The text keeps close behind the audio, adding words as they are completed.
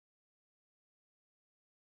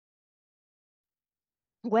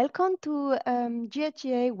Welcome to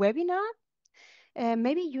GHGA Webinar.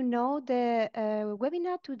 Maybe you know the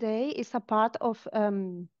webinar today is a part of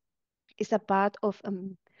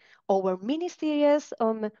our mini series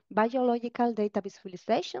on biological data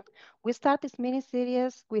visualization. We start this mini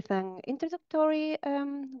series with an introductory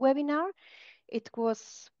webinar. It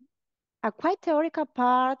was a quite theoretical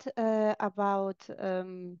part about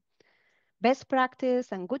best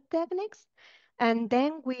practice and good techniques. And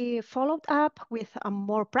then we followed up with a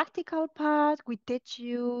more practical part. We teach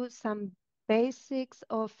you some basics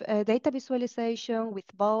of data visualization with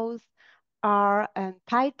both R and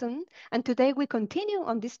Python. And today we continue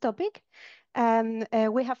on this topic.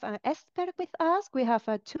 We have an expert with us. We have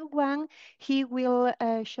a Zugang. He will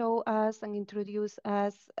show us and introduce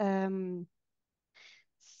us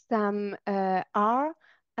some R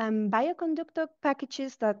and Bioconductor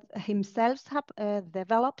packages that himself have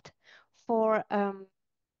developed for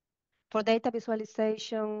data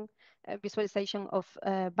visualization of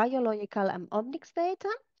biological and omics data.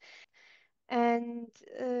 And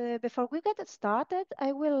before we get started,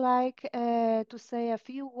 I would like to say a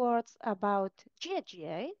few words about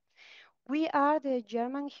GHGA. We are the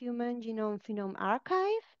German Human Genome-Phenome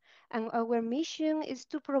Archive, and our mission is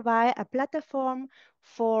to provide a platform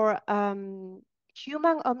for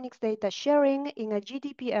human omics data sharing in a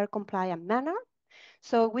GDPR-compliant manner.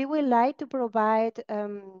 So we would like to provide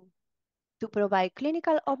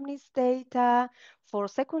clinical omnis data for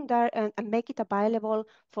secondary and make it available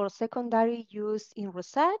for secondary use in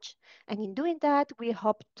research. And in doing that, we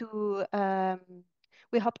hope to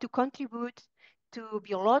contribute to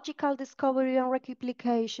biological discovery and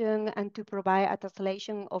replication and to provide a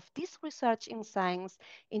translation of this research in science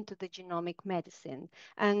into the genomic medicine.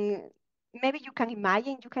 And maybe you can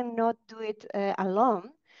imagine you cannot do it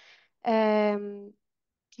alone. Um,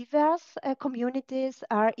 Diverse communities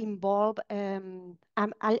are involved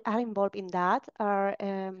are involved in that, are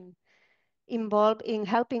involved in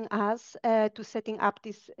helping us to setting up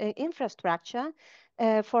this infrastructure.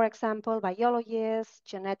 For example, biologists,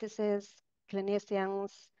 geneticists,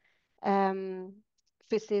 clinicians, um,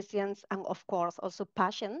 physicians, and of course also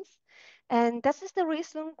patients. And this is the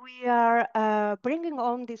reason we are bringing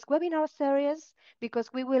on this webinar series,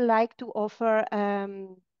 because we would like to offer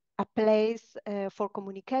a place for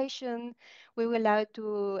communication. We would like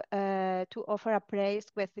to offer a place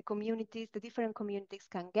where the different communities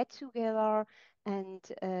can get together and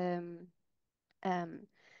um, and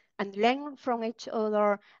learn from each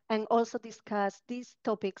other, and also discuss these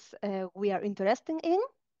topics we are interested in,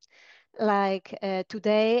 like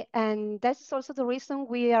today. And that's also the reason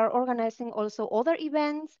we are organizing also other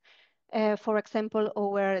events. For example,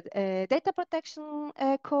 our data protection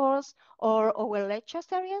course or our lecture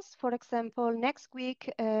series. For example, next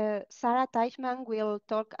week, Sarah Teichmann will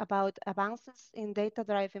talk about advances in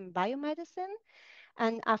data-driven biomedicine.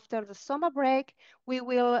 And after the summer break, we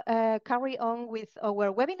will carry on with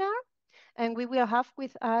our webinar, and we will have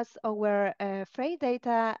with us our free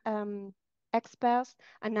data experts,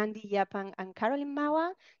 Anandi Yapan and Caroline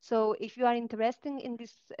Mawa. So if you are interested in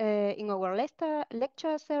this, in our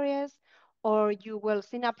lecture series, or you will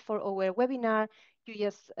sign up for our webinar, you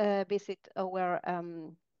just visit our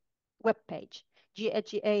webpage,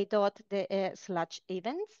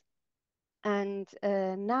 ghga.de/events. And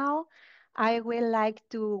now I would like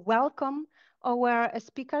to welcome our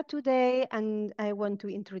speaker today, and I want to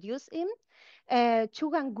introduce him,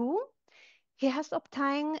 Zugang Gu. He has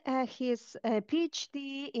obtained his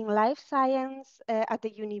PhD in life science at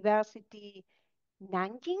the University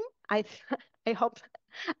Nanjing. I, I hope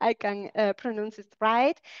I can pronounce it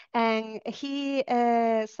right. And he,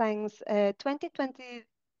 since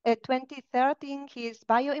 2013, he's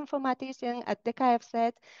bioinformatician at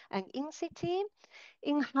DKFZ and NCT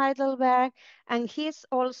in Heidelberg, and he's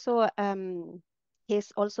also an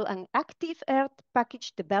active Earth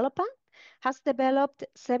package developer, has developed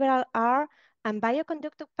several R and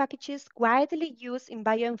Bioconductor packages widely used in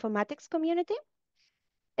bioinformatics community.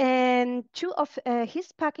 And two of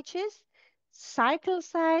his packages, cycle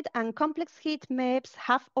site and complex heat maps,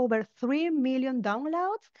 have over 3 million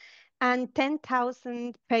downloads and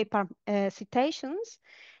 10,000 paper citations.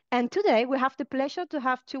 And today we have the pleasure to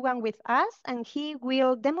have Zugang with us, and he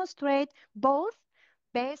will demonstrate both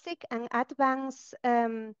basic and advanced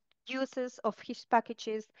uses of his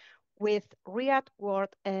packages with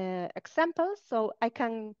real-world examples. So I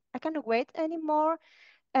cannot wait anymore.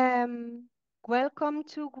 Um, Welcome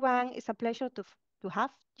to Guang. It's a pleasure to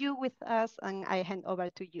have you with us, and I hand over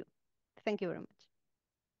to you. Thank you very much.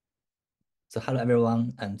 So hello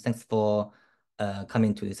everyone, and thanks for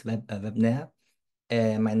coming to this webinar.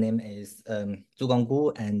 My name is Zugang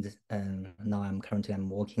Gu, and now I'm currently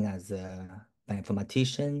working as a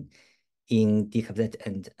bioinformatician in DKFZ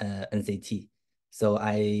and NCT. So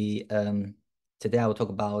today I will talk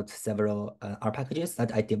about several R packages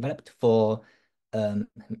that I developed for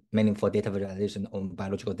mainly for data visualization on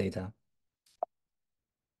biological data.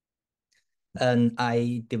 And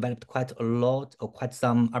I developed quite a lot or quite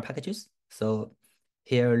some R packages. So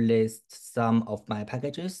here list some of my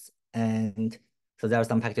packages. And so there are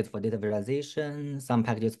some packages for data visualization, some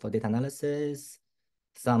packages for data analysis,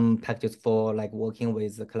 some packages for like working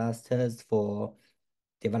with the clusters for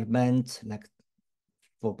development, like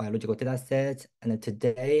for biological data sets. And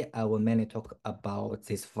today I will mainly talk about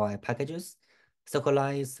these 5 packages: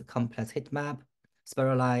 circularize, complex heat map,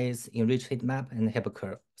 spiralize, enrich heat map, and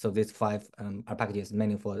hypercurve. So these 5 are packages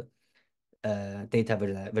mainly for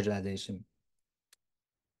data visualization.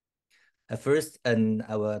 First, I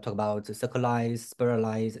will talk about circularize,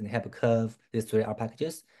 spiralize, and hypercurve. These 3 are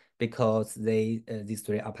packages because these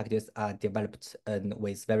 3 are packages are developed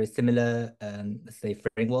with very similar, say,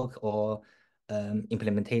 framework or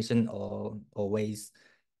implementation or ways.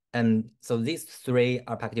 So these 3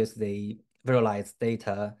 are packages, they visualize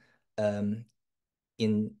data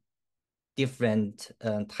in different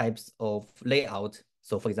types of layout.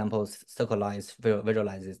 So for example, circularize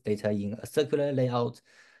visualizes data in a circular layout.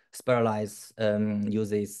 Spiralize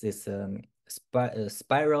uses this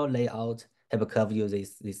spiral layout. Hypercurve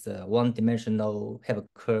uses this one-dimensional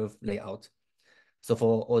hypercurve layout. So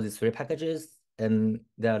for all these 3 packages,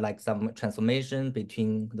 there are like some transformation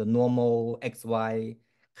between the normal XY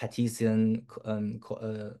Cartesian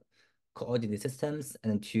coordinate systems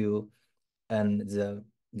and to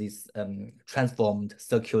this transformed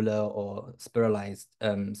circular or spiralized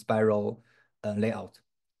spiral layout.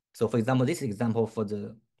 So for example, this example for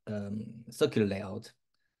the circular layout,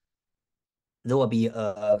 there will be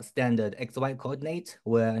a standard XY coordinate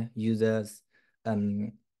where users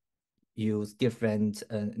use different,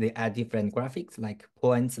 they add different graphics like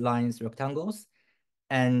points, lines, rectangles.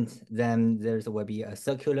 And then there will be a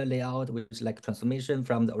circular layout, which is like transformation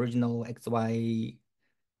from the original XY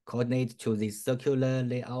coordinate to this circular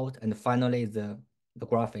layout. And finally, the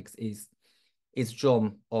graphics is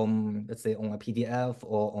drawn on, let's say, on a PDF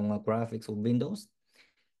or on a graphics Windows.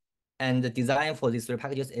 And the design for these 3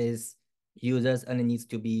 packages is users only needs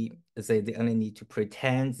to be, let's say, they only need to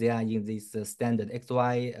pretend they are in this standard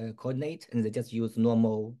XY coordinate, and they just use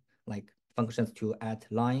normal like functions to add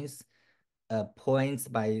lines, points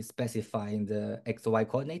by specifying the XY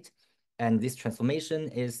coordinate. And this transformation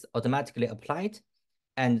is automatically applied.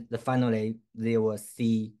 And finally, they will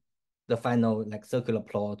see the final like circular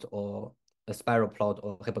plot or a spiral plot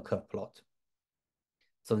or hypercurve plot.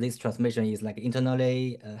 So this transformation is like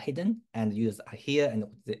internally hidden, and users are here, and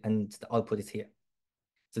the output is here.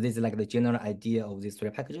 So this is like the general idea of these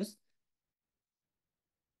 3 packages.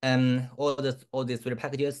 All these 3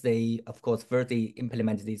 packages, they of course first they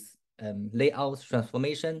implement this layout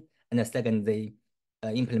transformation, and the second they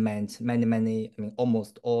implement many, I mean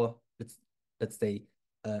almost all, let's say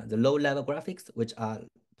the low-level graphics, which are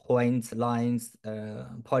points, lines,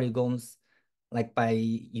 polygons. Like by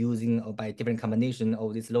using or by different combination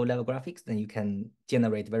of these low-level graphics, then you can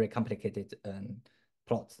generate very complicated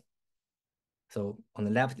plots. So on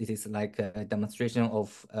the left, this is like a demonstration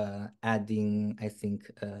of adding, I think,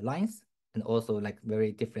 lines, and also like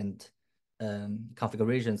very different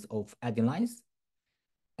configurations of adding lines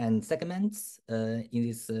and segments in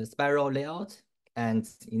this spiral layout, and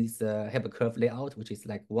in this hypercurve layout, which is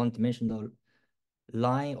like one-dimensional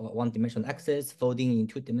line or one-dimensional axis folding in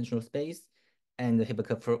 2-dimensional space. And the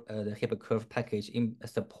hypercurve package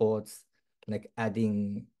supports like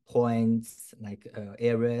adding points, like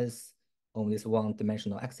areas on this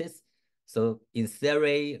one-dimensional axis. So in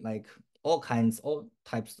theory, like all types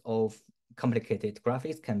of complicated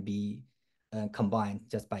graphics can be combined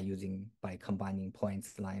just by combining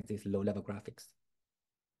points, lines, these low-level graphics.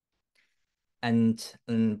 And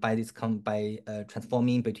by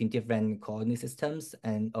transforming between different coordinate systems,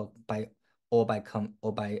 and by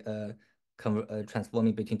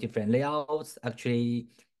transforming between different layouts, actually,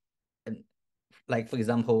 like for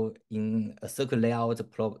example, in a circular layout,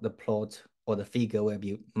 the plot or the figure will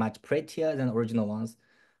be much prettier than original ones.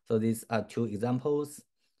 So these are 2 examples.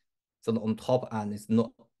 So on top, and it's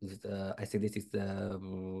not, I think this is the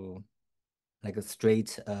like a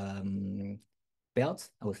straight belt,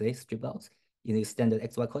 I would say straight belt in the standard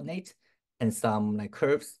XY coordinate, and some like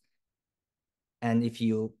curves. And if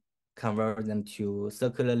you convert them to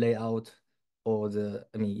circular layout, or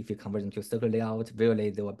if you convert them to circular layout,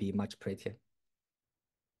 visually they will be much prettier.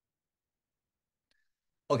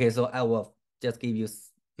 Okay, so I will just give you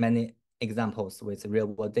many examples with real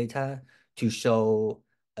world data to show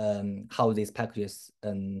how these packages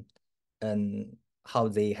how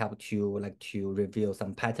they help to reveal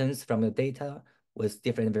some patterns from your data with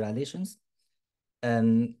different visualizations.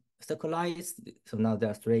 Circularized, so now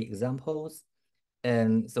there are 3 examples.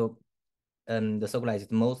 So the circularized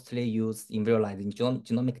is mostly used in visualizing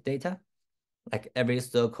genomic data. Like every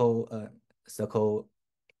circle,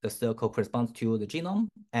 the circle corresponds to the genome,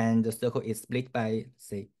 and the circle is split by,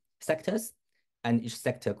 say, sectors, and each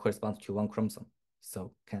sector corresponds to 1 chromosome.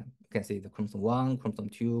 So you can see the chromosome 1, chromosome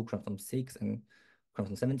 2, chromosome 6, and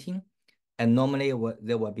chromosome 17. And normally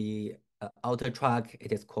there will be an outer track.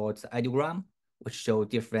 It is called ideogram, which show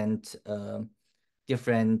different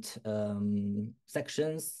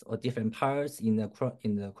sections or different parts in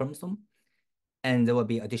the chromosome. And there will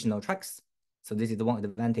be additional tracks. So this is the one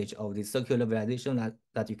advantage of the circular visualization,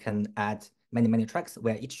 that you can add many tracks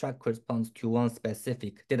where each track corresponds to 1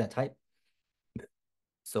 specific data type.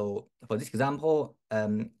 So for this example,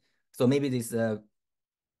 so maybe this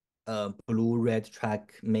blue-red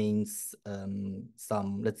track means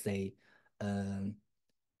some, let's say,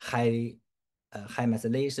 high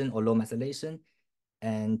methylation or low methylation.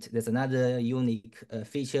 And there's another unique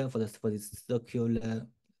feature for this circular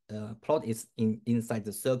plot is inside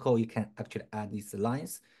the circle. You can actually add these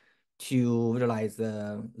lines to visualize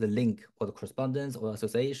the link or the correspondence or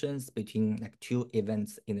associations between like 2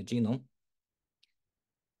 events in the genome.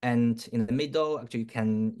 And in the middle, actually,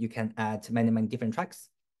 you can add many different tracks.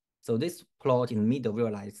 So this plot in the middle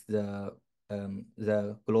visualizes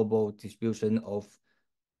the global distribution of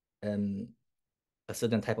a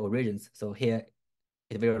certain type of regions. So here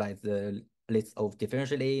it visualizes the list of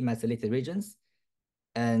differentially methylated regions,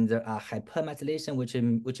 and there are hypermethylation,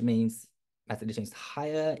 which means methylation is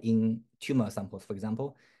higher in tumor samples, for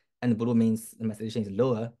example, and blue means the methylation is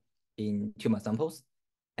lower in tumor samples.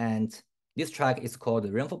 And this track is called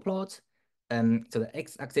the rainfall plot. So the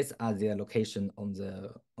x-axis are their location on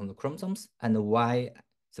the chromosomes, and the y,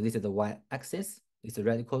 so this is the y-axis. It's the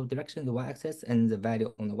radical direction, the y-axis, and the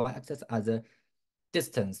value on the y-axis are the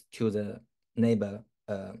distance to the neighbor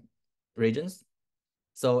regions.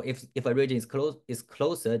 So if a region is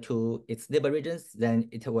closer to its neighbor regions, then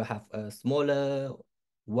it will have a smaller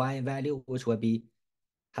y value, which will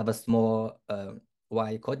have a small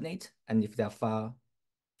y coordinate. And if they are far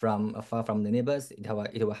from the neighbors, it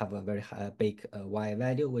will have a very big y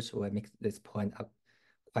value, which will make this point up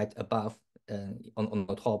quite above on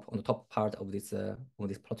the top part of this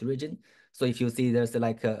plot region. So if you see there's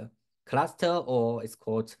like a cluster, or it's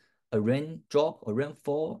called a raindrop or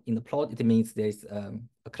rainfall in the plot, it means there's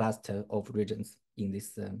a cluster of regions in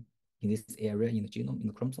this area in the genome, in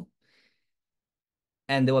the chromosome.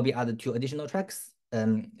 And there will be other 2 additional tracks.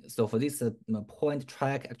 So for this point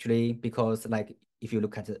track, actually, because like if you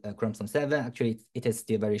look at chromosome 7, actually it is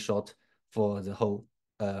still very short for the whole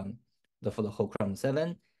chromosome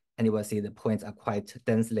 7, and you will see the points are quite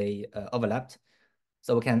densely overlapped.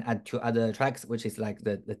 So we can add 2 other tracks, which is like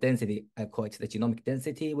the density. I call it the genomic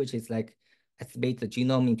density, which is like I split the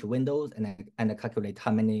genome into windows and I calculate how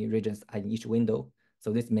many regions are in each window.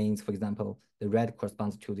 So this means, for example, the red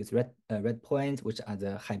corresponds to this red point, which are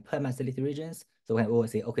the hypermethylated regions. So we can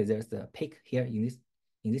always say, okay, there's the peak here in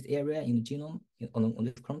this area in the genome on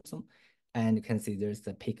this chromosome, and you can see there's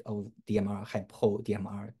the peak of DMR, hypo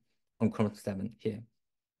DMR on chromosome 7 here.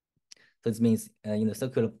 So this means in the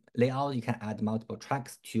circular layout, you can add multiple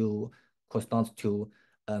tracks to correspond to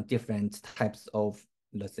different types of,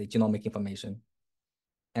 let's say, genomic information.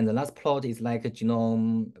 And the last plot is like a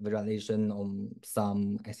genome visualization on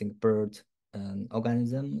some, I think, bird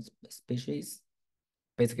organism species.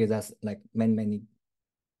 Basically, that's like many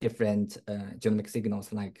different genomic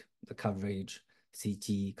signals, like the coverage,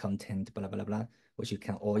 CG, content, blah, blah, blah, which you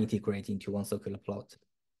can all integrate into 1 circular plot.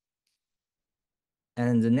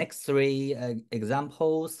 And the next 3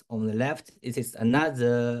 examples on the left, it is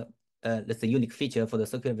another, let's say, unique feature for the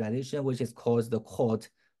circular visualization, which is called the chord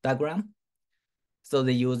diagram. So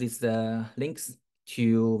they use these links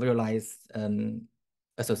to visualize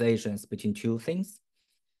associations between 2 things.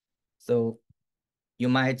 So you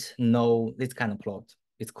might know this kind of plot.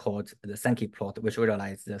 It's called the Sankey plot, which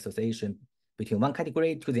visualizes the association between 1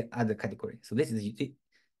 category to the other category. So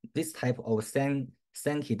this type of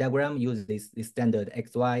Sankey diagram uses this standard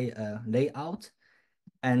XY layout,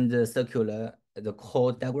 and the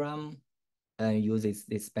chord diagram uses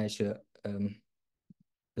this special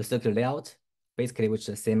the circular layout, basically, which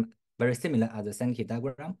is very similar as the Sankey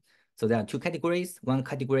diagram. So there are 2 categories, 1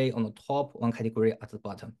 category on the top, 1 category at the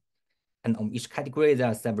bottom. And on each category, there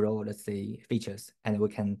are several, let's say, features, and we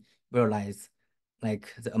can visualize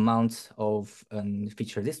like the amount of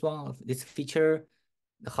feature, this feature,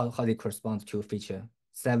 how they correspond to feature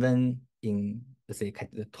 7 in, let's say,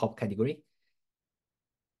 the top category.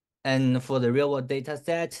 And for the real world data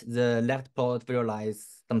set, the left plot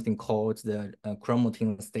visualizes something called the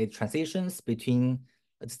chromatin state transitions between,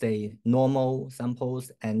 let's say, normal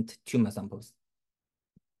samples and tumor samples.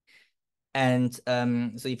 And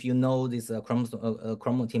so if you know this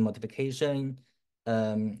chromatin modification,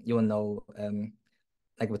 you will know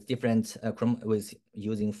like with different with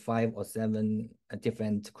using 5 or 7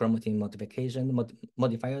 different chromatin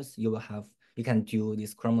modifiers, you can do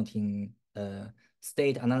this chromatin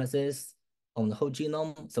state analysis on the whole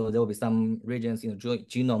genome. So there will be some regions in the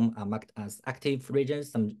genome are marked as active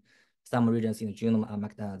regions. Some regions in the genome are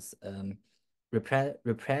marked as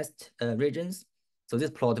repressed regions. So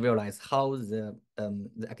this plot visualizes how the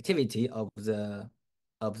activity of the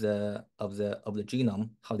genome,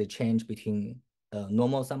 how they change between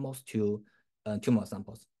normal samples to tumor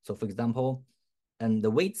samples. So for example, and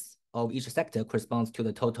the weights of each sector corresponds to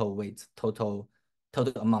the total weight, total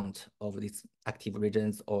amount of these active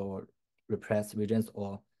regions or repressed regions,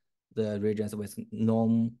 or the regions with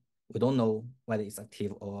we don't know whether it's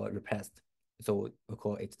active or repressed. So we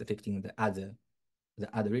call it the 15, the other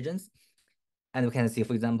regions. And we can see,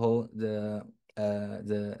 for example, the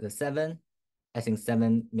 7, I think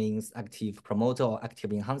 7 means active promoter or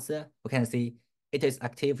active enhancer. We can see it is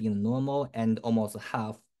active in normal, and almost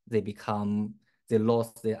half they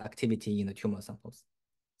lost their activity in the tumor samples.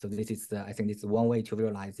 So this is I think this is one way to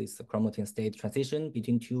realize this chromatin state transition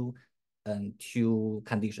between two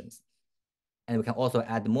conditions. And we can also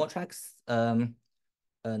add more tracks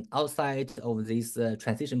outside of this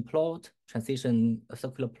transition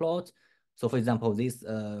circular plot. So for example, this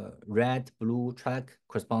red-blue track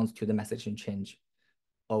corresponds to the messaging change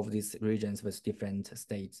of these regions with different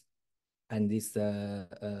states. And this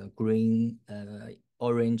green,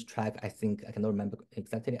 orange track, I think, I cannot remember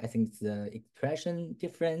exactly. I think it's the expression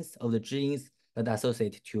difference of the genes that are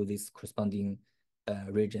associated to these corresponding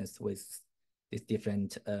regions with these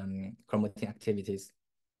different chromatin activities.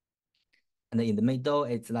 And then in the middle,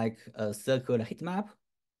 it's like a circular heat map.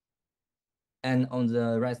 And on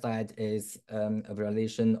the right side is a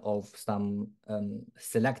visualization of some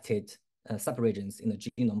selected subregions in the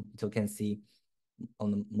genome. So you can see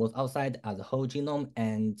on the most outside are the whole genome,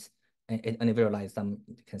 and it visualize some,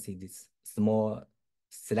 you can see these small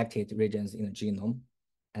selected regions in the genome.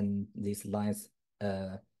 And these lines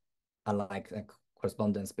are like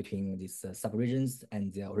correspondence between these subregions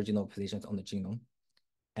and their original positions on the genome.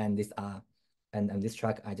 And these are and this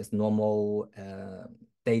track are just normal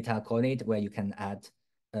data coordinate where you can add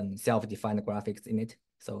self-defined graphics in it.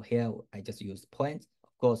 So here I just use points.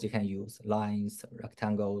 Of course, you can use lines,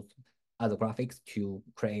 rectangles, other graphics to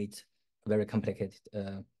create a very complicated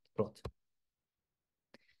plot.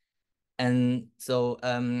 And so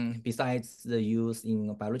besides the use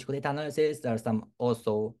in biological data analysis, there are some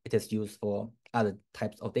also, it is used for other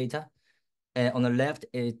types of data. On the left,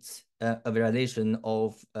 it's a visualization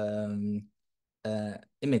of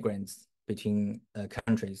immigrants between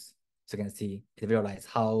countries. So you can see it visualizes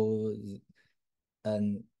how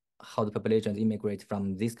the populations immigrate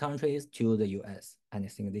from these countries to the US. And I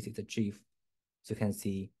think this is a GIF. So you can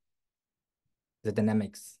see the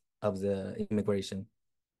dynamics of the immigration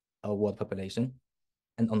of world population.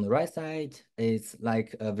 And on the right side, it's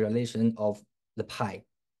like a visualization of the pie.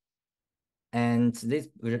 And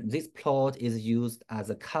this plot is used as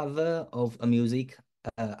a cover of a music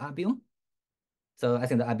album. So I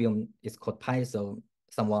think the album is called Pi. So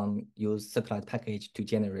someone used circular package to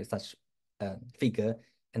generate such a figure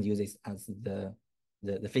and use it as the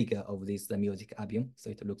figure of this music album.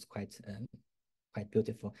 So it looks quite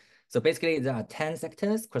beautiful. So basically, there are 10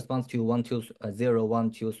 sectors corresponds to 1, 2, 0,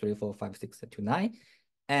 1, 2, 3, 4, 5, 6, 2, 9,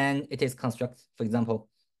 and it is constructed. For example,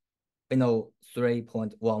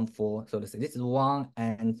 3.14. So let's say this is 1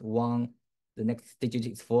 and 1. The next digit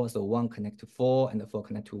is 4. So 1 connect to 4, and the 4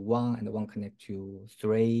 connect to 1, and the 1 connect to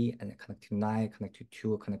 3, and connect to 9, connect to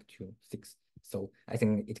 2, connect to 6. So I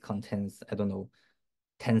think it contains, I don't know,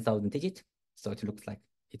 10,000 digits. So it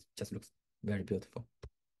just looks very beautiful.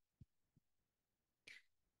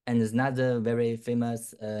 And there's another very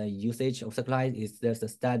famous usage of circular is there's a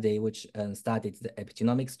study which studied the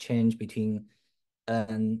epigenomics change between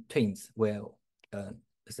twins, where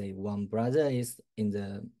let's say one brother is in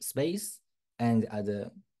the space and the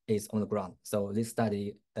other is on the ground. So this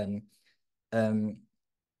study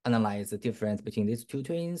analyzed the difference between these two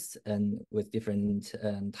twins and with different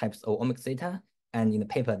types of omics data. And in the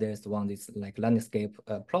paper, there's this like landscape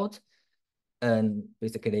plot and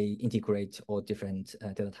basically integrate all different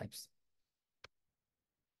data types.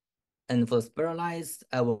 And for spiralized,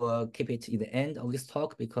 I will keep it in the end of this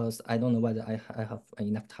talk because I don't know whether I have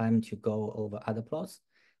enough time to go over other plots.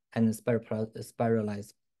 And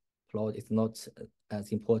spiralized plot is not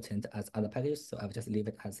as important as other packages, so I will just leave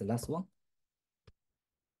it as the last one.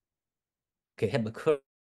 Okay, have a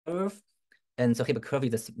curve. And so Hilbert curve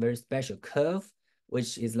is a very special curve,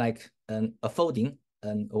 which is like a folding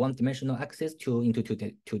a one-dimensional axis into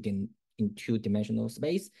two-dimensional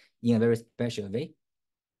space in a very special way.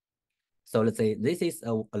 So let's say this is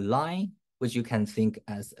a line which you can think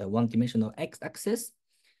as a one-dimensional x-axis,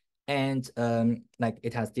 and like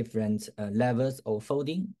it has different levels of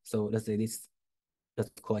folding. So let's say this,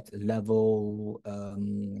 let's call it level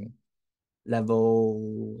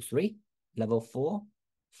 3, level 4,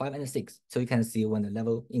 5, and 6. So you can see when the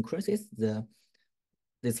level increases,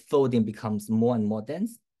 this folding becomes more and more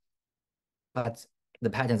dense, but the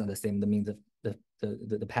patterns are the same. That means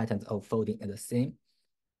the patterns of folding are the same.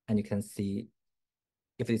 And you can see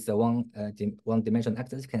if it's a one-dimensional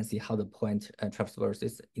axis, you can see how the point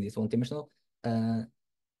traverses in this one-dimensional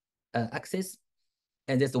axis.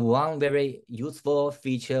 And there's one very useful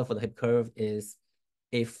feature for the Hip curve is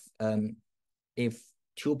if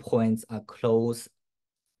 2 points are close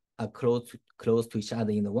to each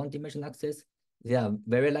other in the one-dimensional axis, they are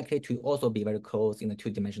very likely to also be very close in the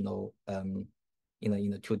two-dimensional in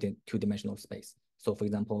the two-dimensional space. So for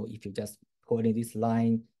example, if you just pulling this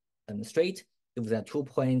line straight, if there are 2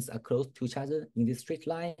 points are close to each other in this straight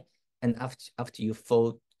line, and after you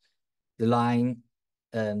fold the line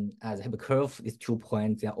as a curve, these 2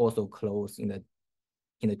 points, they are also close in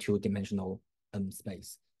the two-dimensional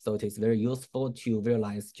space. So it is very useful to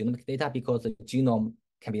visualize genomic data because the genome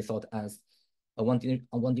can be thought as a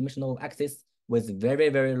one-dimensional axis with very,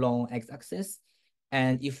 very long x-axis.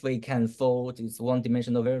 And if we can fold this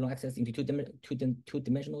one-dimensional very long axis into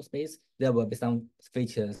two-dimensional space, there will be some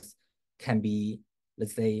features can be,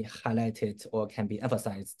 let's say, highlighted or can be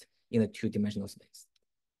emphasized in the two-dimensional space.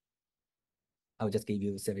 I'll just give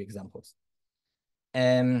you several examples.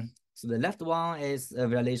 So the left one is a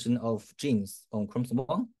relation of genes on chromosome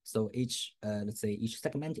 1. So each, let's say each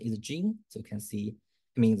segment is a gene. So you can see,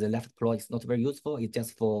 I mean, the left plot is not very useful. It's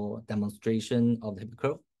just for demonstration of the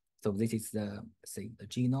curve. So this is the, say, the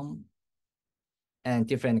genome. And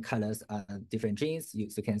different colors are different genes. You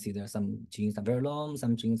can see there are some genes are very long,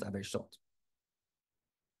 some genes are very short.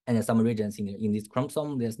 And some regions in this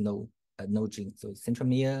chromosome, there's no gene. So it's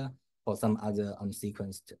centromere or some other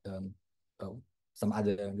unsequenced some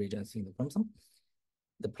other regions in the chromosome.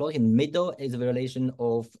 The plot in the middle is a relation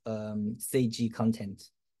of CG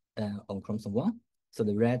content on chromosome 1. So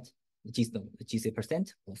the red, the GC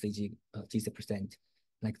percent or CG GC percent,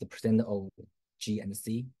 like the percent of G and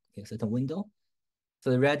C in a certain window. So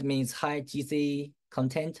the red means high GC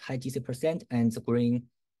content, high GC percent, and the green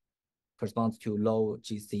corresponds to low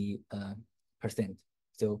GC percent.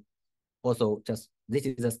 So also just this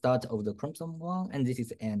is the start of the chromosome 1, and this is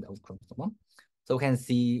the end of chromosome 1. So we can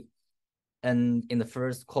see, and in the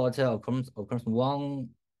first quarter of chromosome 1,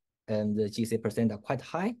 the GC percent are quite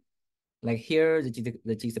high. Like here, the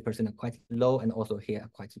GC percent are quite low, and also here are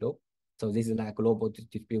quite low. So this is like global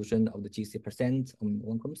distribution of the GC percent on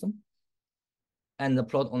one chromosome. And the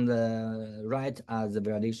plot on the right are the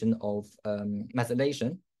variation of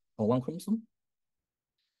methylation on one chromosome.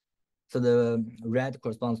 So the red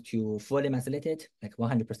corresponds to fully methylated, like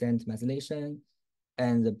 100% methylation,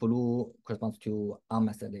 and the blue corresponds to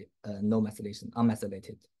unmethylated, no methylation,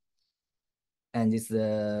 unmethylated. And this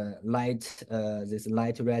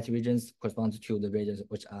light red regions corresponds to the regions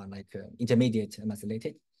which are like intermediate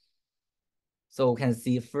methylated. So we can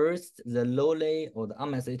see first the lowly or the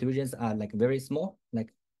unmethylated regions are like very small,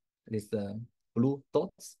 like this blue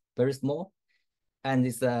dots, very small, and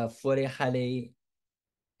this fully highly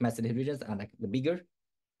methylated regions are like the bigger,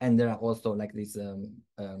 and there are also like these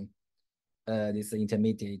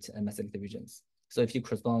intermediate methylated regions. So if you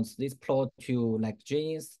correspond this plot to like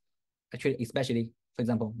genes, actually, especially, for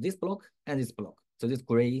example, this block and this block. So these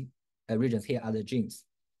gray regions here are the genes.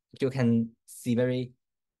 You can see very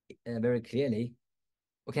clearly.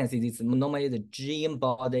 We can see this. Normally, the gene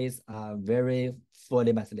bodies are very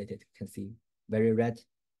fully methylated. You can see very red,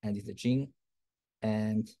 and it's a gene.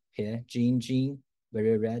 And here, gene,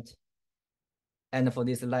 very red. And for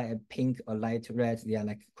this light pink or light red, they are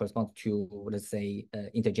like correspond to, let's say,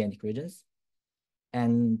 intergenic regions.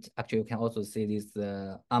 And actually, you can also see this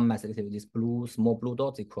unmethylated, this blue, small blue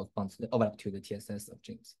dots, it corresponds to the overlap to the TSS of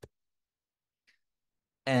genes.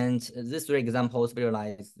 And these 3 examples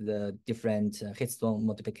visualize the different histone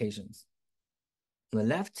modifications. On the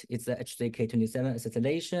left, it's the HGK27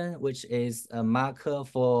 acetylation, which is a marker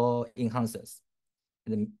for enhancers.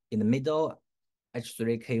 in the middle,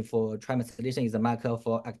 H3K for trimethylation is a marker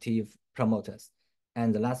for active promoters.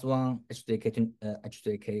 And the last one,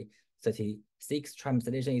 H3K36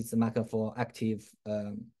 trimethylation is a marker for active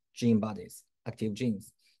gene bodies, active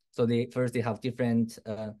genes. So they have different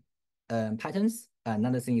patterns.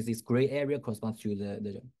 Another thing is this gray area corresponds to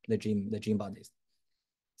the gene bodies.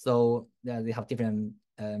 So they have different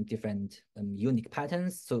unique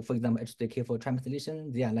patterns. So for example, H3K for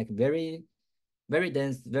trimethylation, they are like very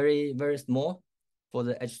dense, very small. For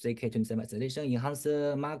the H3K27 methylation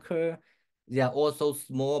enhancer marker, they are also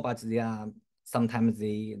small, but they are sometimes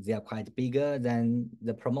they are quite bigger than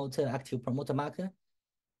the active promoter marker.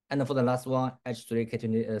 And for the last one,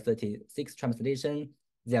 H3K36 trimethylation,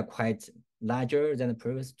 they are quite larger than the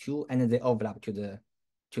previous two, and they overlap to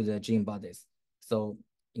the gene bodies. So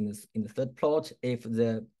in the third plot, if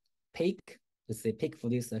the peak, let's say peak for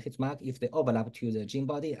this hit mark, if they overlap to the gene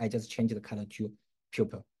body, I just change the color to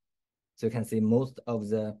purple. So you can see most of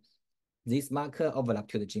this marker overlap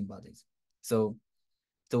to the gene bodies. So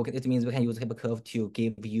it means we can use HiPCurve to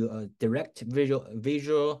give you a direct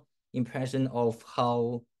visual impression of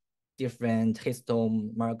how different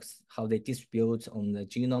histone marks, how they distribute on the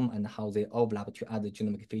genome and how they overlap to other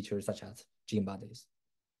genomic features such as gene bodies.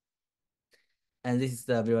 And this is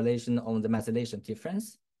the visualization on the methylation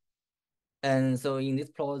difference. And so in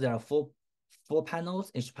this plot, there are four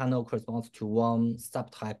panels. Each panel corresponds to one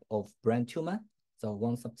subtype of brain tumor. So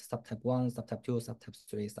one subtype 1, subtype 2, subtype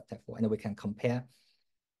 3, subtype 4, and we can compare.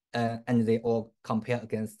 And they all compare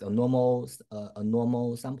against a normal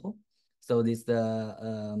sample. So this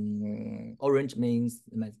orange means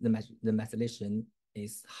the methylation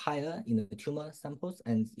is higher in the tumor samples,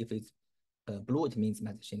 and if it's blue, it means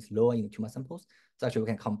methylation is lower in the tumor samples. So actually, we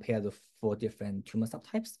can compare the 4 different tumor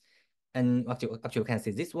subtypes. And actually, we can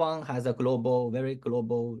see this one has a very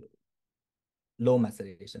global low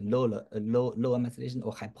methylation, lower methylation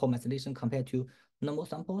or hypomethylation compared to normal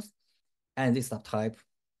samples. And this subtype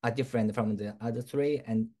are different from the other 3.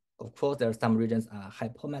 And of course, there are some regions are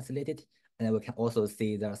hypomethylated. And we can also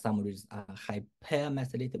see there are some regions are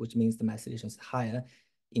hypermethylated, which means the methylation is higher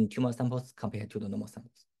in tumor samples compared to the normal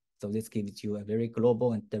samples. So this gives you a very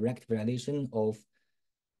global and direct variation of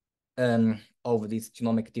this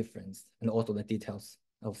genomic difference and also the details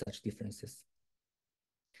of such differences.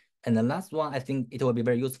 And the last one, I think it will be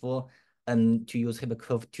very useful to use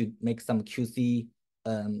HiPCurve to make some QC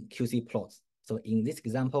plots. So in this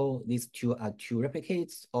example, these two are 2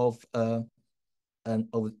 replicates of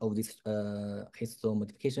this histone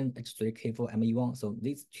modification H3K4ME1. So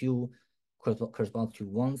these 2 correspond to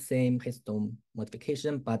one same histone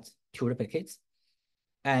modification, but 2 replicates.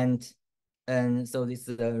 And so this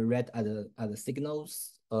red are the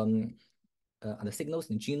signals in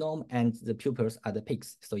genome, and the pupils are the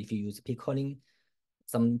peaks. So if you use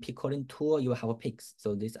some peak calling tool, you have peaks.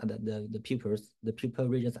 So these are the pupils. The pupil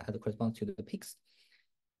regions are the correspond to the peaks.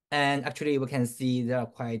 And actually, we can see there are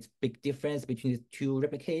quite big difference between the 2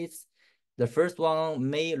 replicates. The first one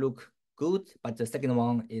may look good, but the second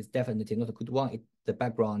one is definitely not a good one. The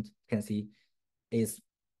background, you can see, has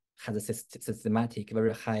a systematic,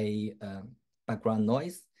 very high background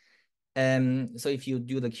noise. So if you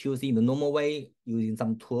do the QC in the normal way, using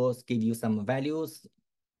some tools, give you some values,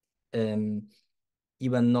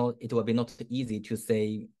 even though it will be not easy to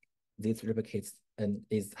say this replicates and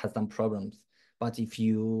has some problems. But if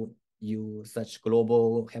you use such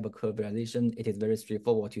global HiPCurve visualization, it is very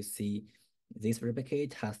straightforward to see this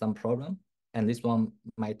replicate has some problem. And this one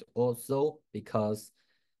might also, because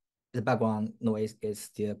the background noise is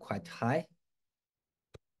still quite high.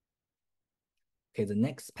 Okay, the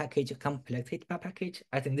next package, complex heatmap package.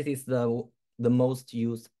 I think this is the most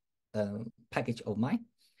used package of mine.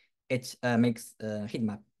 It makes heat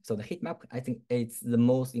map. So the heat map, I think it's the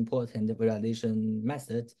most important visualization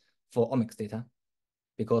method for omics data,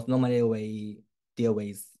 because normally we deal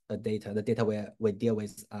with the data we deal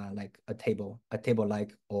with like a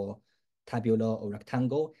table-like or tabular or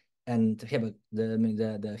rectangle, and here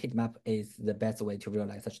the heat map is the best way to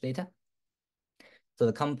visualize such data. So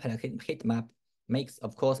the complex heat map makes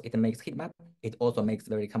heat map. It also makes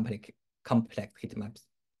very complex heat maps,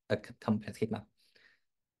 a complex heat map.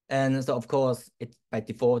 And so, of course, by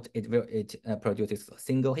default, it produces a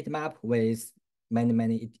single heat map with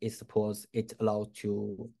it allows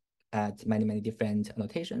to add many different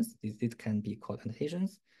annotations. This can be called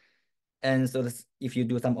annotations. And so if you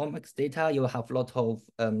do some omics data, you will have a lot of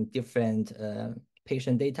different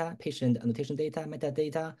patient annotation data,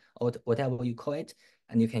 metadata, or whatever you call it,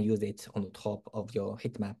 and you can use it on the top of your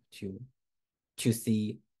heat map to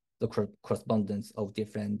see the correspondence of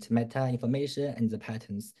different meta information and the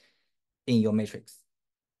patterns in your matrix.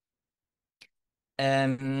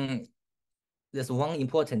 There's one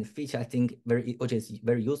important feature I think which is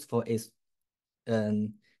very useful is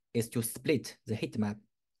to split the heat map.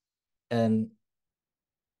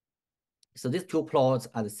 So these two plots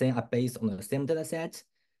are based on the same data set.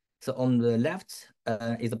 So on the left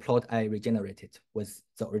is the plot I regenerated with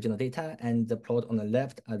the original data, and the plot on the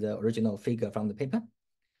left are the original figure from the paper.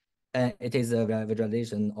 And it is a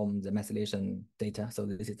visualization on the methylation data. So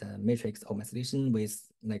this is a matrix of methylation with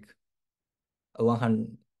like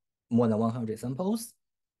more than 100 samples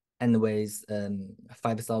and with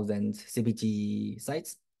 5,000 CPG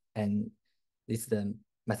sites. And this is the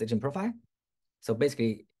methylation profile. So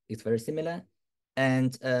basically, it's very similar.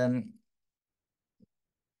 And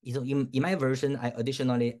in my version, I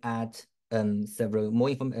additionally add several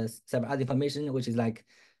other information, which is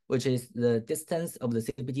the distance of the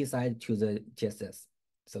CPG site to the TSS.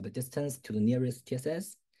 So the distance to the nearest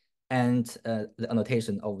TSS and the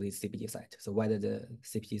annotation of the CPG site. So whether the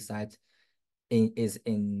CPG site is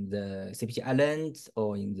in the CPG island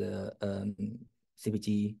or in the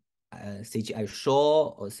CPG CGI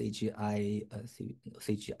shore or CGI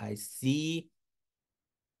sea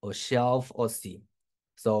or shelf or sea.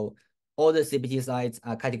 So all the CPG sites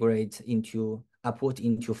are put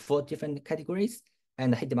into 4 different categories,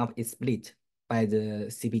 and the heat map is split by the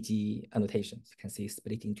CPG annotations. You can see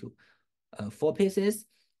split into 4 pieces.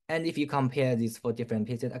 And if you compare these 4 different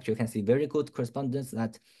pieces, actually you can see very good correspondence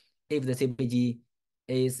that if the CPG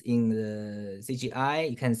is in the CGI,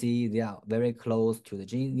 you can see they are very close to the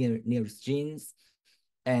nearest genes.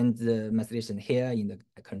 And the methylation here in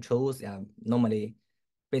the controls are normally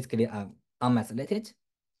basically unmethylated.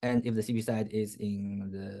 And if the CPG site is in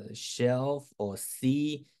the shelf or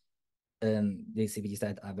sea, these CPG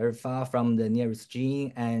sites are very far from the nearest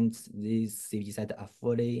gene, and these CPG sites are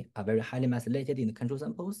very highly methylated in the control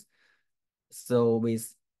samples. So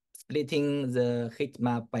with splitting the heat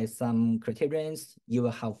map by some criterions,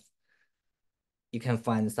 you can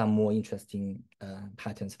find some more interesting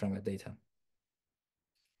patterns from your data.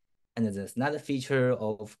 And there's another feature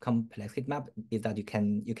of complex heat map is that you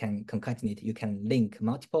can concatenate, you can link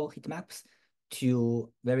multiple heat maps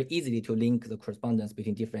very easily to link the correspondence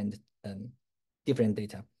between different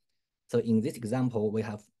data. So in this example,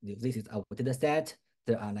 this is our data set.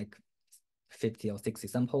 There are like 50 or 60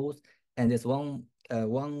 samples, and there's one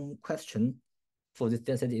question for this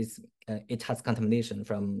data set is it has contamination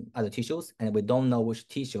from other tissues, and we don't know which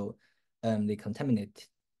tissue they're contaminated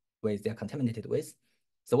with.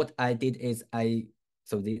 So what I did is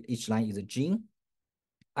each line is a gene.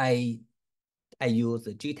 I use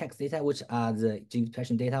the GTEx data, which are the gene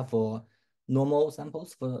expression data for normal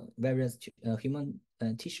samples for various human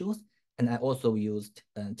tissues. And I also used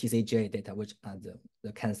TCGA data, which are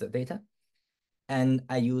the cancer data. And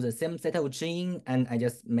I use the same set of gene, and I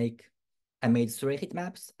made 3 heat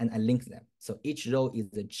maps, and I linked them. So each row is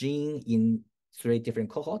the gene in 3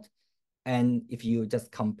 different cohorts. And if you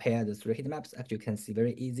just compare the 3 heat maps, actually you can see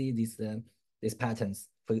very easy these patterns.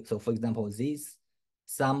 So for example, these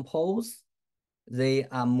samples, they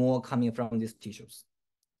are more coming from these tissues.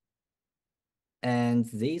 And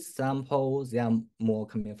these samples, they are more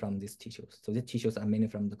coming from these tissues. So these tissues are mainly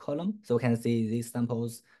from the column. So we can see these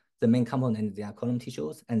samples, the main component, they are column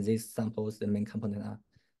tissues, and these samples, the main component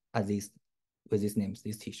are these with these names,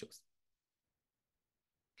 these tissues.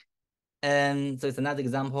 And so it's another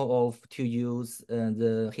example of to use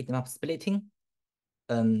the heat map splitting.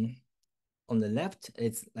 On the left,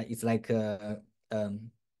 it's like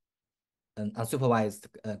an unsupervised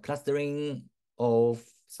clustering of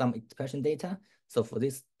some expression data. So for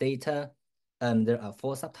this data, there are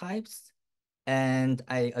 4 subtypes, and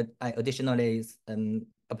I additionally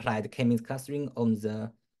applied k-means clustering on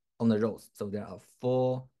the rows. So there are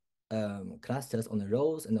 4 clusters on the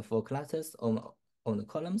rows and 4 clusters on the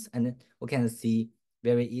columns, and then we can see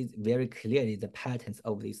very clearly the patterns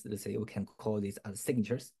of these. Let's say we can call these as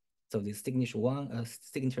signatures. So the signature 1,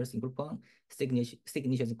 signatures in group 1,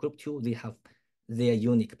 signatures in group 2, they have their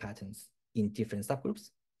unique patterns in different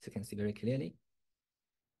subgroups. So you can see very clearly.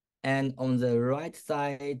 And on the right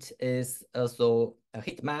side is also a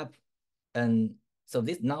heat map. And so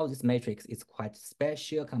this matrix is quite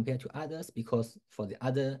special compared to others, because for the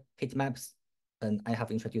other heat maps I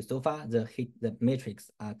have introduced so far, the matrix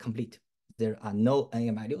are complete. There are no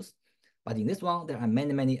NA values, but in this one, there are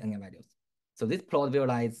many NA values. So this plot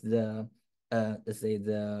visualizes the let's say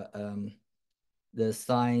the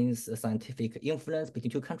scientific influence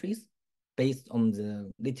between 2 countries based on the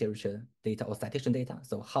literature data or citation data.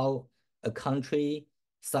 So how a country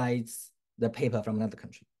cites the paper from another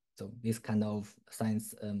country. So this kind of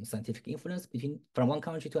scientific influence from one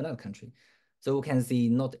country to another country. So we can see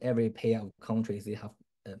not every pair of countries they have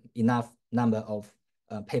enough number of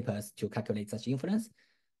papers to calculate such influence.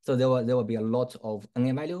 So there will be a lot of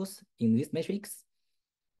NA values in this matrix.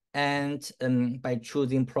 And by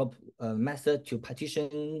choosing proper method to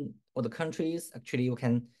partition all the countries, actually you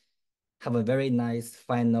can have a very nice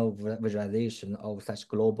final visualization of such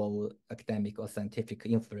global academic or scientific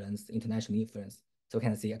influence, international influence. So you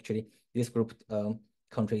can see actually this group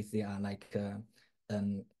countries, they are like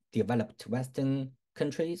developed Western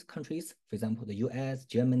countries, for example, the US,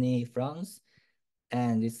 Germany, France.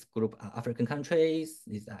 And this group are African countries,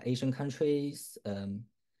 these are Asian countries,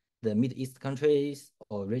 the Middle East countries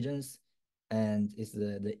or regions, and it's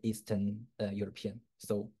the Eastern European.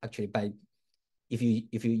 So actually if you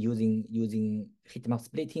using heat map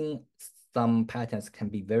splitting, some patterns can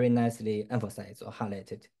be very nicely emphasized or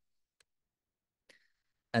highlighted.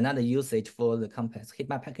 Another usage for the complex heat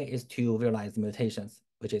map package is to visualize mutations,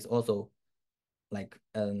 which is also like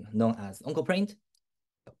known as oncoprint.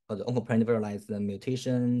 Or the oncoprint visualizes the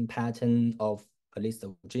mutation pattern of a list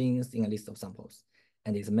of genes in a list of samples,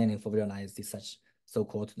 and is mainly for visualizing such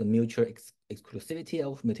so-called the mutual exclusivity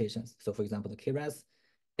of mutations. So for example, the KRAS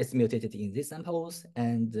is mutated in these samples,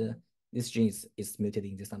 and this gene is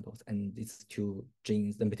mutated in these samples, and these two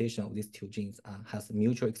genes, the mutation of these two genes has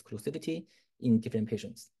mutual exclusivity in different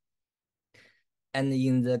patients. And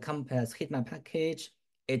in the complex heatmap package,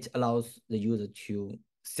 it allows the user to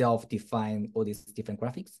self-define all these different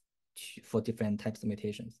graphics for different types of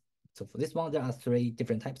mutations. So for this one, there are 3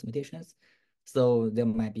 different types of mutations. So there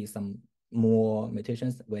might be some more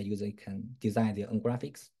mutations where user can design their own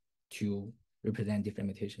graphics to represent different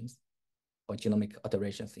mutations or genomic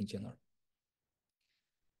alterations in general.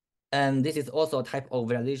 And this is also a type of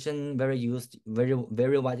visualization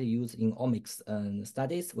very widely used in omics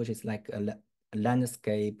studies, which is like a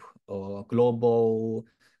landscape or global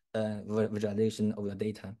visualization of the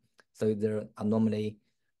data. So there are normally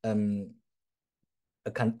a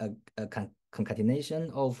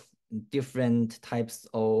concatenation of different types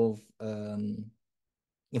of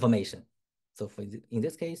information. So in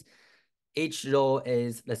this case, each row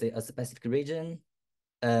is, let's say, a specific region.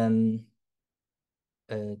 This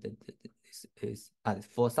is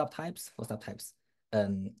 4 subtypes.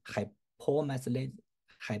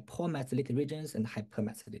 Hypomethylated regions and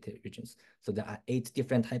hypermethylated regions. So there are 8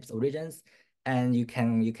 different types of regions, and you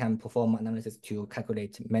can perform analysis to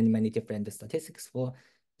calculate many different statistics for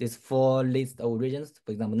these 4 lists of regions.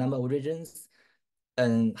 For example, number of regions,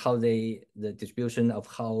 and how the distribution of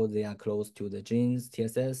how they are close to the genes,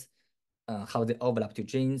 TSS, how they overlap to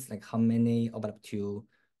genes, like how many overlap to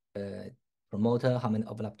promoter, how many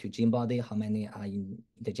overlap to gene body, how many are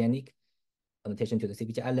intergenic, annotation to the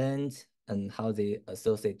CPG island, and how they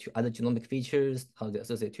associate to other genomic features, how they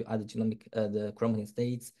associate to other genomic, the chromatin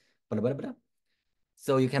states, blah, blah, blah.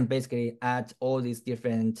 So you can basically add all these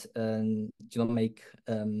different genomic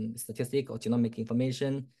statistic or genomic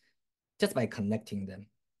information just by connecting them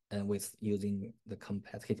with using the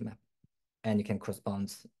complex heat map. And you can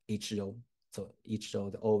correspond each row. So each row,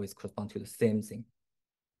 they always correspond to the same thing.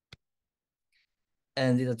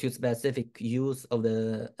 And these are 2 specific use of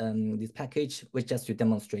the this package, which just to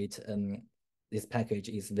demonstrate this package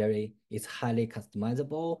is highly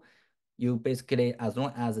customizable. You basically, as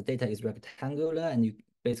long as the data is rectangular, and you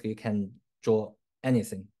basically can draw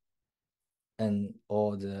anything, and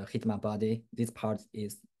or the heat map body, this part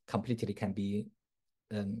is completely can be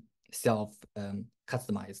self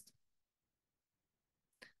customized.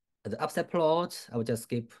 The upside plot, I will just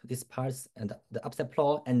skip this part, and the upside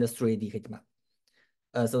plot and the 3D heat map.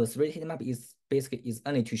 So the 3D heat map is basically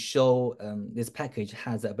only to show this package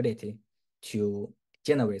has the ability to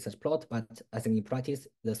generate such plot, but I think in practice,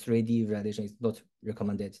 the 3D visualization is not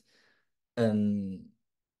recommended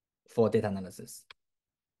for data analysis.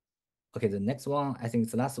 Okay, the next one, I think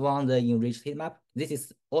it's the last one, the enriched heat map. This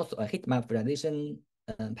is also a heat map visualization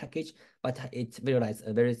package, but it visualizes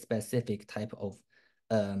a very specific type of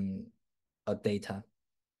data.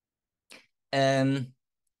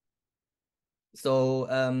 So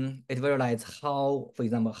it visualizes how, for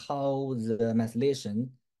example, how the methylation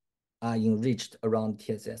are enriched around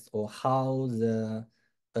TSS, or how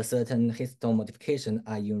a certain histone modification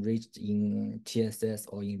are enriched in TSS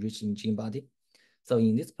or enriched in gene body. So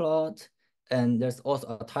in this plot, and there's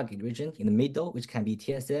also a target region in the middle, which can be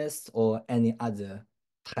TSS or any other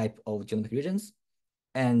type of genomic regions.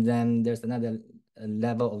 And then there's another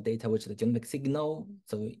level of data, which is the genomic signal.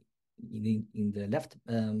 So in the left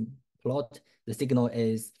plot, the signal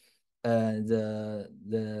is this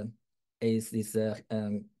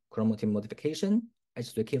chromatin modification,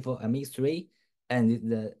 H3K4 ME3,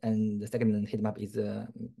 And the second heat map is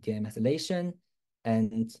DNA methylation,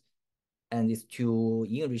 and these two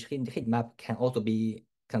enriched heat map can also be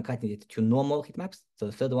concatenated to normal heat maps. So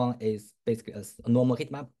the third one is basically a normal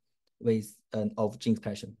heat map with of gene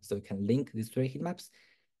expression. So you can link these three heat maps,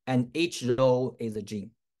 and each row is a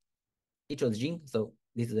gene. Each of the gene. So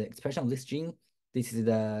this is the expression of this gene. This is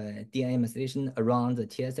the DNA methylation around the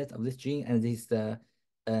TSS of this gene, and this is the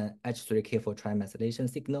H3K4 trimethylation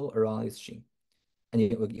signal around this gene. And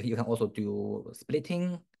you can also do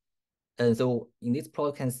splitting. And so in this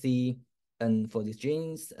plot, you can see for these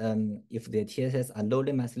genes, if the TSS are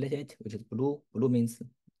lowly methylated, which is blue means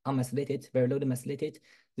unmethylated, very lowly methylated,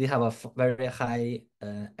 they have a very high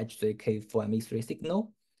H3K4ME3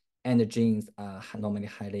 signal, and the genes are normally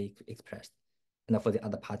highly expressed. And for the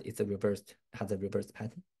other part, it's has a reversed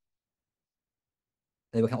pattern.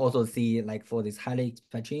 And we can also see, like for these highly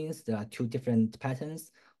expressed genes, there are two different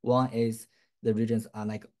patterns. One is the regions are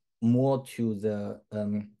like more to the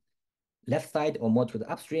left side or more to the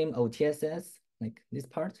upstream of TSS, like this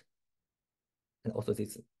part, and also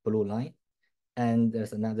this blue line. And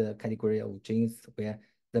there's another category of genes where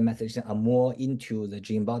the methylation are more into the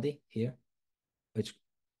gene body here, which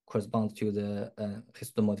corresponds to the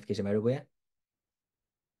histone modification very well.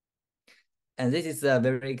 And this is a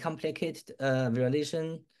very complicated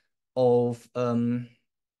visualization of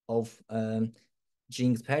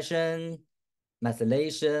gene expression,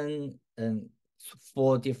 methylation, and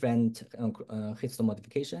 4 different histone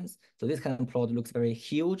modifications. So this kind of plot looks very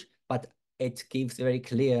huge, but it gives very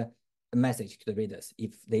clear message to the readers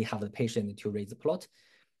if they have the patience to read the plot.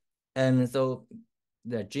 And so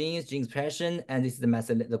the genes, gene expression, and this is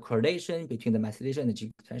the correlation between the methylation and the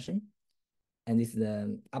gene expression. And this is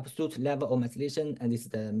the absolute level of methylation, and this is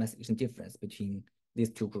the methylation difference between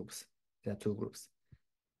these two groups. There are two groups.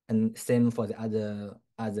 And same for the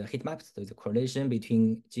other heat maps. So the correlation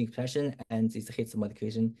between gene expression and this hit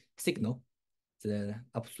modification signal, the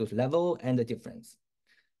absolute level and the difference.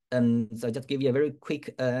 So I just give you a very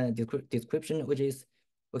quick description, which is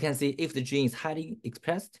we can see if the gene is highly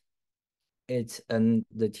expressed,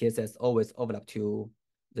 the TSS always overlap to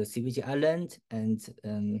the CPG island, and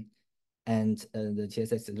the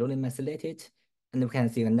TSS is lowly methylated, and we can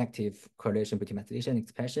see a negative correlation between methylation and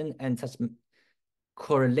expression, and such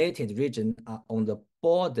correlated region are on the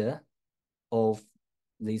border of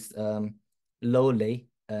this lowly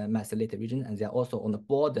methylated region, and they are also on the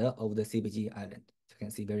border of the CPG island. So you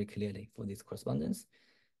can see very clearly for this correspondence.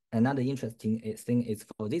 Another interesting thing is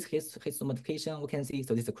for this histone modification, we can see,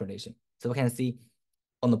 so this is a correlation. So we can see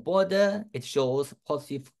on the border, it shows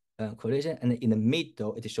positive correlation, and in the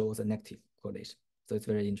middle, it shows a negative correlation. So it's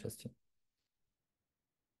very interesting.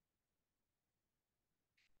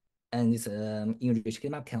 And this enriched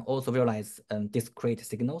map can also visualize discrete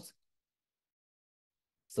signals.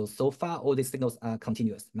 So far, all these signals are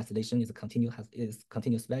continuous. Methylation is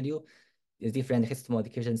continuous value. The different histone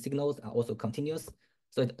modification signals are also continuous.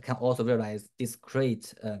 So it can also visualize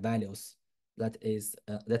discrete values that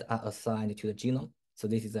are assigned to the genome. So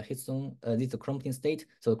this is a histone, this is a chromatin state.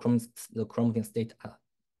 So the chromatin state are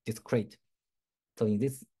discrete. So in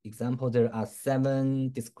this example, there are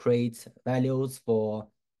 7 discrete values for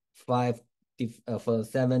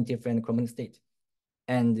 7 different chromatin states.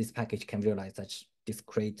 And this package can visualize such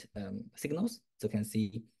discrete signals. So you can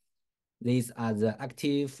see these are the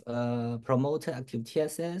active promoter, active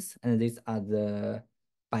TSS, and these are the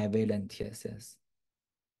bivalent TSS.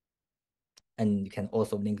 And you can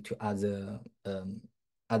also link to other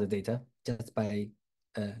data just by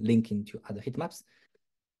linking to other heat maps.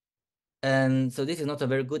 And so this is not a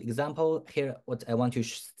very good example. Here, what I want to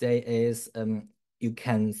say is you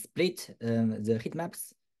can split the heat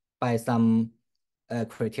maps by some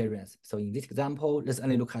criteria. So in this example, let's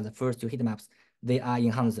only look at the first 2 heat maps. They are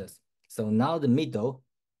enhancers. So now the middle,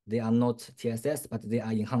 they are not TSS, but they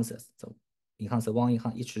are enhancers. So enhancer 1,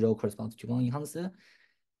 each row corresponds to 1 enhancer,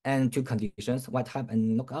 and 2 conditions, white type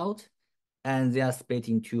and knockout. And they are split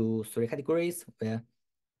into 3 categories where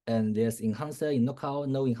there's enhancer in knockout,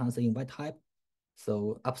 no enhancer in white type.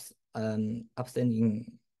 So absent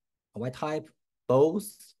in white type,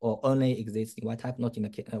 both or only exist in white type, not in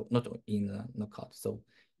the knockout. So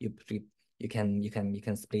you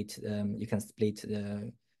can split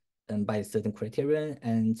by certain criterion,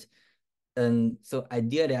 and so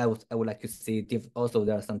ideally I would like to see also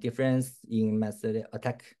there are some difference in method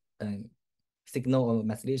attack signal or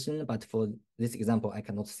methylation, but for this example I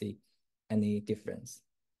cannot see any difference.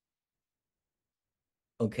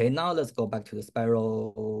 Okay, now let's go back to the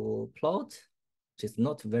spiral plot, which is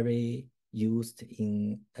not very used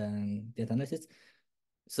in data analysis.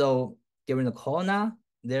 So during the corona,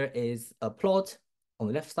 there is a plot on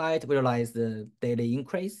the left side, visualize the daily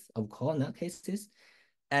increase of corona cases.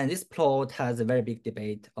 And this plot has a very big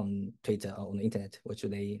debate on Twitter or on the internet, which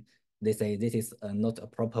they say this is not a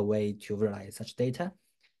proper way to visualize such data.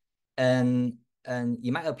 And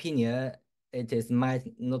in my opinion, might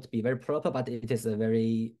not be very proper, but it is a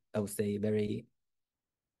very, I would say,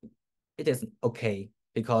 it is okay,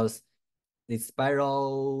 because the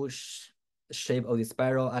spiral shape of the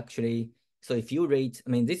spiral actually. So if you read, I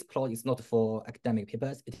mean, this plot is not for academic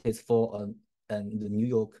papers. It is for the New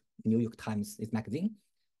York Times magazine,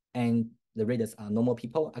 and the readers are normal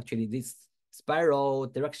people. Actually, this spiral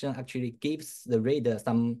direction actually gives the reader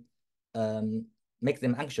some, makes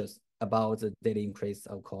them anxious about the daily increase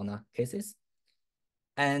of corona cases.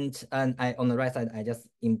 And I, on the right side, I just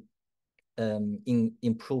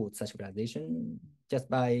improved such visualization just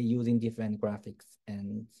by using different graphics,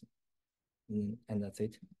 and that's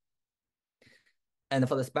it. And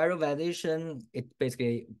for the spiral validation, it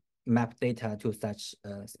basically maps data to such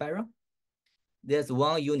spiral. There's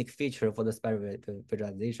one unique feature for the spiral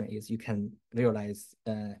visualization is you can visualize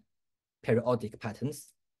periodic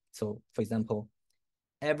patterns. So for example,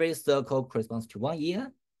 every circle corresponds to 1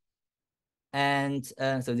 year. And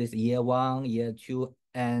so this year 1, year 2,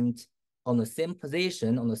 and on the same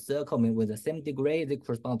position on the circle, I mean, with the same degree, they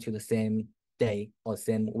correspond to the same day or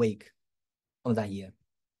same week on that year.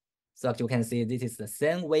 So actually, you can see this is the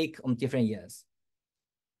same week on different years.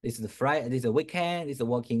 This is the Friday, this is a weekend, this is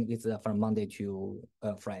working, this is from Monday to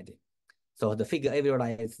Friday. So the figure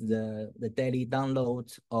visualizes the daily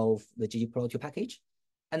download of the ggplot2 package.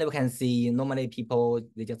 And we can see normally people,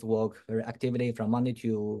 they just work very actively from Monday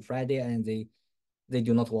to Friday, and they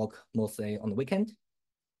do not work mostly on the weekend.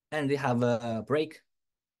 And they have a break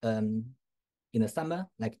in the summer,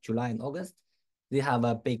 like July and August. They have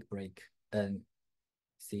a big break,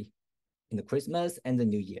 see, in the Christmas and the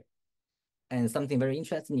New Year. And something very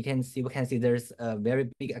interesting, we can see there's a very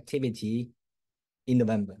big activity in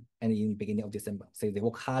November and in the beginning of December. So they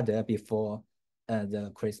work harder before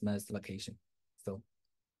the Christmas vacation. So,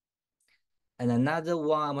 and another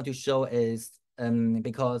one I want to show is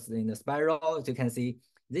because in the spiral, as you can see,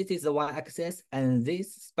 this is the y-axis, and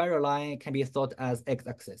this spiral line can be thought as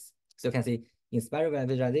x-axis. So you can see in spiral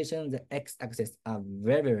visualization, the x-axis are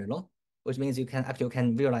very, very long, which means you can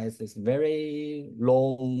visualize this very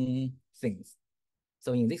long things.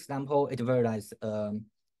 So in this example, it visualizes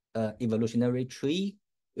evolutionary tree,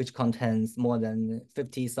 which contains more than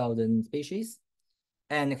 50,000 species.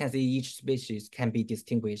 And you can see each species can be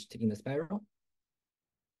distinguished in the spiral.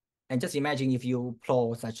 And just imagine if you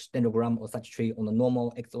plot such dendrogram or such tree on a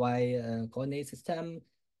normal XY coordinate system,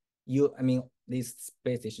 these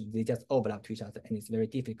species, they just overlap to each other, and it's very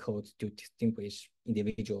difficult to distinguish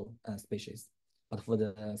individual species. But for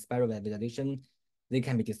the spiral visualization, they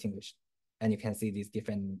can be distinguished. And you can see these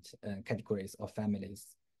different categories or families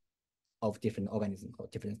of different organisms or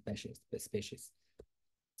different species.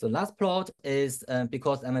 So last plot is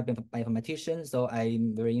because I'm a bioinformatician, so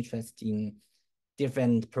I'm very interested in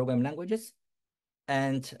different programming languages.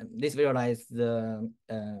 And this visualizes the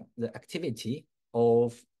activity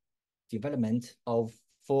of development of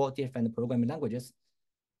 4 different programming languages: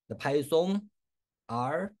 the Python,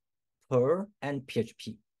 R, Perl, and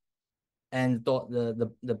PHP. And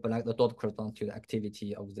the dot corresponds to the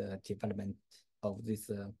activity of the development of this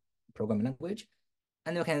programming language.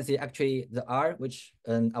 And you can see actually the R, which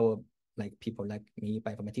our people like me,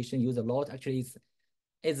 bioinformatician, use a lot, actually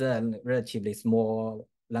is a relatively small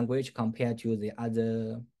language compared to the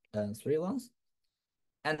other 3 ones.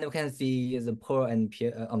 And you can see the Perl and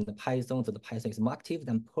on the Python, so the Python is more active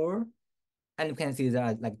than Perl. And you can see there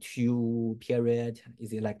are 2 periods.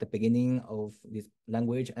 Is it the beginning of this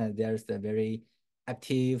language? And there's a very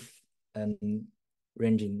active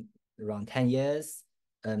ranging around 10 years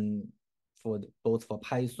both for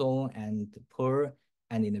Python and Perl.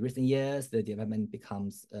 And in the recent years, the development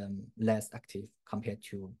becomes less active compared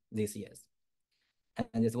to these years.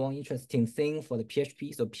 And there's one interesting thing for the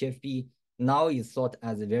PHP. So PHP now is thought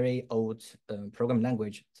as a very old programming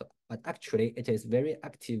language. But actually, it is very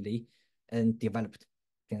actively developed.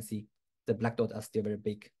 You can see the black dots are still very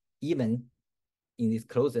big. Even in these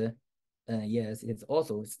closer years, it's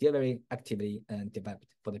also still very actively developed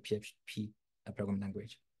for the PHP programming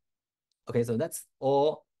language. Okay, so that's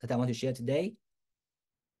all that I want to share today.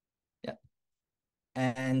 Yeah.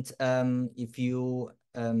 And if you,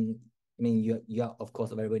 you are of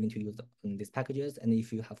course very willing to use these packages. And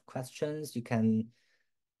if you have questions, you can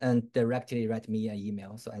directly write me an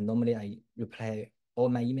email. So I reply all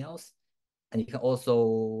my emails. And you can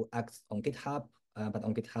also ask on GitHub but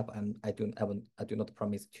on GitHub, I do not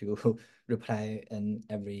promise to reply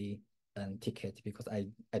every ticket because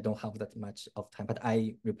I don't have that much of time, but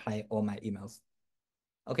I reply all my emails.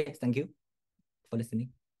 Okay, thank you for listening.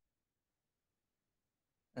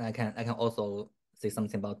 And I can also say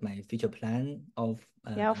something about my future plan of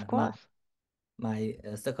Yeah, of course. my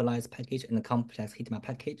circularized package and complex heat map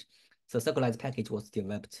package. So circularized package was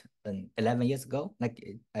developed 11 years ago. Like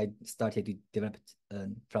I started to develop it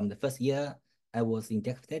from the first year I was in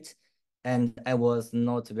DKFZ, and I was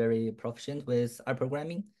not very proficient with R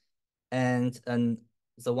programming. And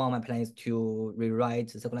so one of my plans is to rewrite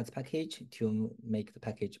the circularized package to make the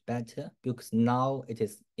package better, because now it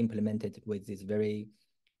is implemented with this very,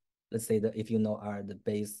 let's say that if you know R, the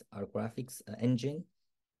base R graphics engine,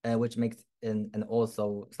 which makes and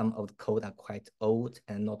also some of the code are quite old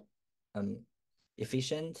and not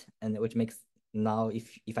efficient, and which makes now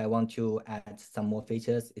if I want to add some more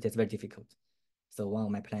features, it is very difficult. So one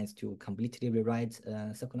of my plans to completely rewrite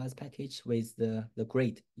a circularized package with the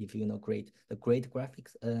GRADE, if you know GRADE, the GRADE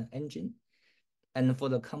graphics engine. And for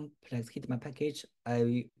the complex heatmap package,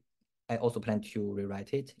 I also plan to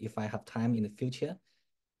rewrite it if I have time in the future,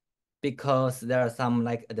 because there are some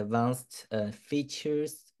like advanced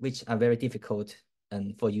features which are very difficult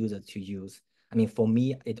for users to use. I mean, for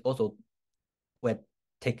me, it also will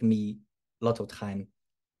take me a lot of time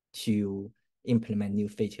to implement new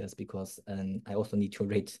features, because I also need to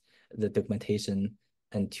read the documentation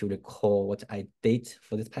and to recall what I did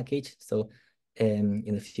for this package. So in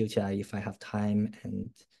the future, if I have time,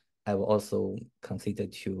 and I will also consider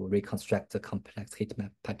to reconstruct the complex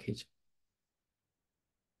heatmap package.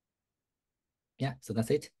 Yeah, so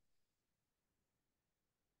that's it.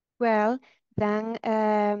 Well, then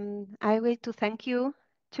I will to thank you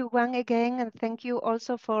to Wang again, and thank you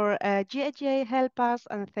also for GHGA help us,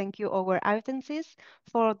 and thank you our audiences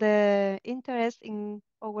for the interest in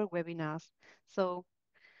our webinars. So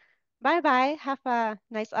bye bye. Have a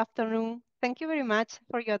nice afternoon. Thank you very much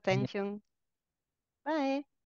for your attention. Bye.